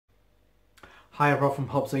Hi, I'm Rob from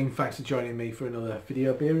HopZine. Thanks for joining me for another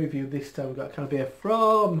video beer review. This time we've got a can of beer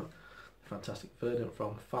from fantastic Verdant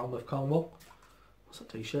from Falmouth, Cornwall. What's that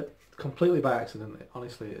t-shirt? Completely by accident,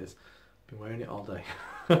 honestly it is. Been wearing it all day.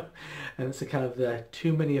 And it's a kind of the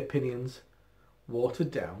too many opinions watered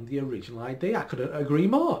down the original idea. I couldn't agree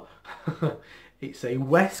more. It's a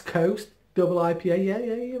West Coast double IPA. Yeah,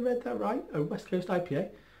 you read that right. A West Coast IPA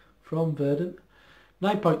from Verdant.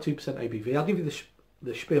 9.2% ABV. I'll give you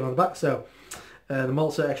the spiel on the back. So the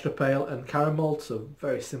malts are extra pale and caramel, so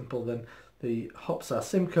very simple. Then the hops are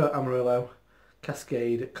Simcoe, Amarillo,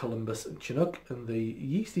 Cascade, Columbus and Chinook, and the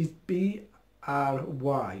yeast is BRY.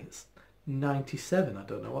 It's 97. I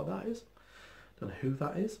don't know what that is. Don't know who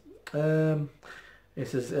that is. It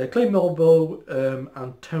says clean malt bowl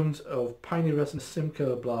and tones of piney resin,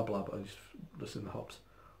 Simcoe, blah blah blah. Just listen to the hops.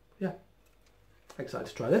 Yeah, excited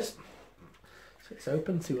to try this. So it's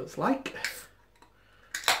open, see what it's like.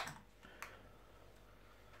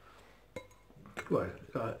 Well,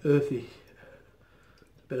 it's got an earthy,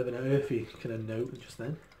 a bit of an earthy kind of note just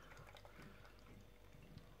then.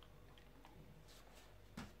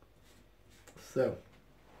 So,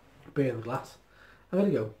 beer in the glass. I'm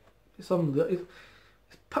gonna go. It's on the.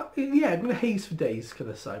 Yeah, I'm gonna haze for days kind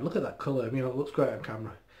of side. Look at that colour. I mean, it looks great on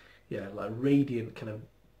camera. Yeah, like radiant kind of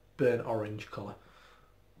burnt orange colour.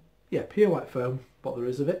 Yeah, pure white foam, what there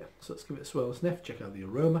is of it. So let's give it a swirl and sniff. Check out the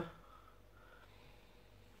aroma.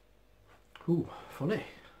 Ooh, funny.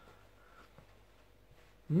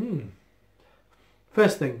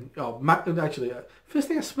 First thing, first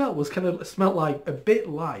thing I smelled was smelled like a bit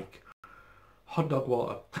like hot dog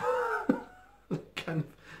water. Kind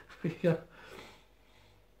of, yeah.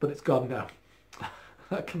 But it's gone now.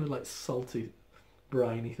 That kind of like salty,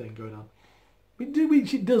 briny thing going on.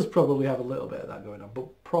 It does probably have a little bit of that going on,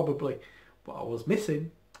 but probably what I was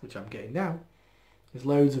missing, which I'm getting now, is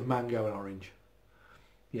loads of mango and orange.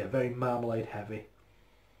 Yeah, very marmalade heavy.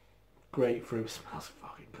 Grapefruit. Smells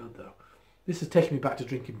fucking good though. This is taking me back to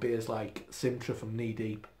drinking beers like Simtra from Knee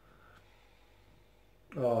Deep.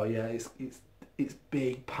 Oh yeah, it's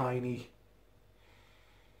big, piney.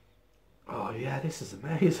 Oh yeah, this is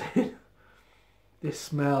amazing. This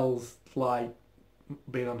smells like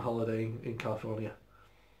being on holiday in California.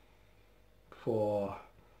 For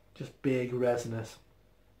just big, resinous,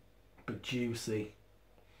 but juicy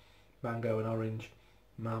mango and orange.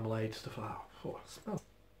 Marmalade stuff like that. Oh, it smells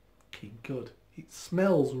fucking good. It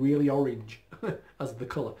smells really orange as the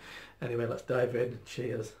colour. Anyway, let's dive in.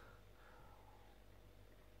 Cheers.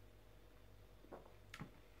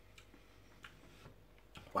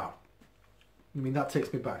 Wow. I mean, that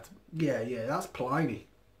takes me back to... Yeah, that's Pliny.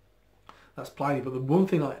 That's Pliny. But the one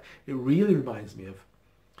thing it really reminds me of,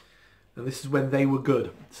 and this is when they were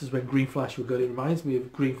good. This is when Green Flash were good. It reminds me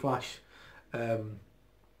of Green Flash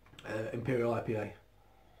Imperial IPA.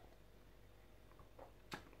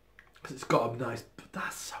 Because it's got a nice...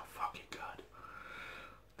 That's so fucking good.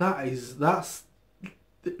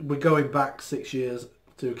 We're going back 6 years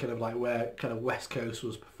to kind of like where kind of West Coast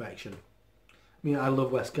was perfection. I mean, I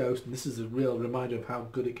love West Coast, and this is a real reminder of how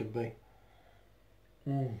good it can be.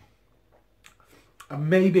 And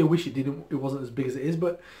maybe I wish it wasn't as big as it is,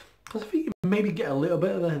 but because I think you maybe get a little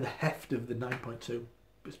bit of the heft of the 9.2.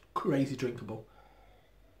 It's crazy drinkable.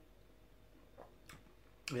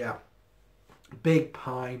 Yeah. Big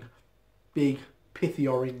pine. Big pithy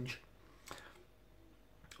orange,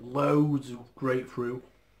 loads of grapefruit,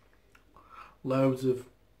 loads of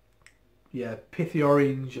pithy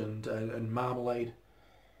orange and marmalade.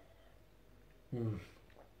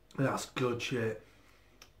 That's good shit.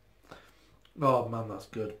 Oh man, that's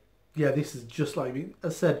good. Yeah, this is just like,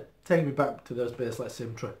 as I said, taking me back to those beers like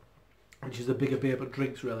Simtra, which is a bigger beer but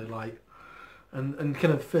drinks really light, and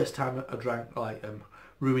kind of first time I drank like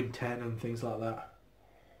Ruin 10 and things like that.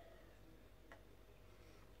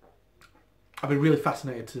 I've been really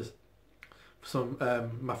fascinated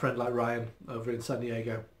my friend like Ryan over in San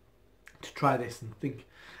Diego to try this and think,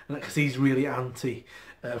 and because he's really anti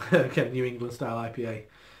kind of New England style IPA,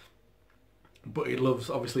 but he loves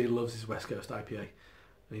his West Coast IPA,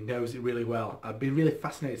 and he knows it really well. I'd be really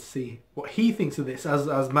fascinated to see what he thinks of this,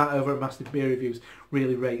 as Matt over at Massive Beer Reviews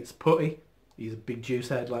really rates putty. He's a big juice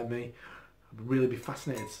head like me. I'd really be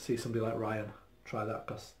fascinated to see somebody like Ryan try that,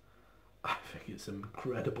 because I think it's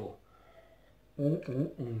incredible.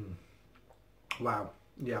 Wow,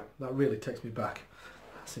 yeah, that really takes me back.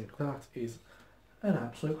 I think that is an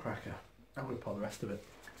absolute cracker. I'm going to pour the rest of it.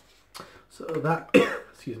 So that,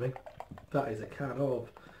 excuse me, that is a can of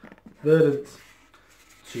Verdant's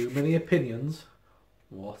Too Many Opinions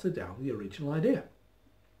watered down the original idea.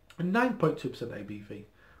 A 9.2% ABV,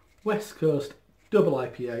 West Coast double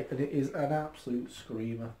IPA, and it is an absolute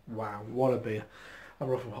screamer. Wow, what a beer! I'm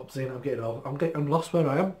rough from HopZine. I'm lost where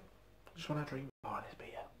I am. Just want to drink more of this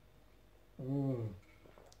beer.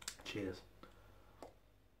 Cheers.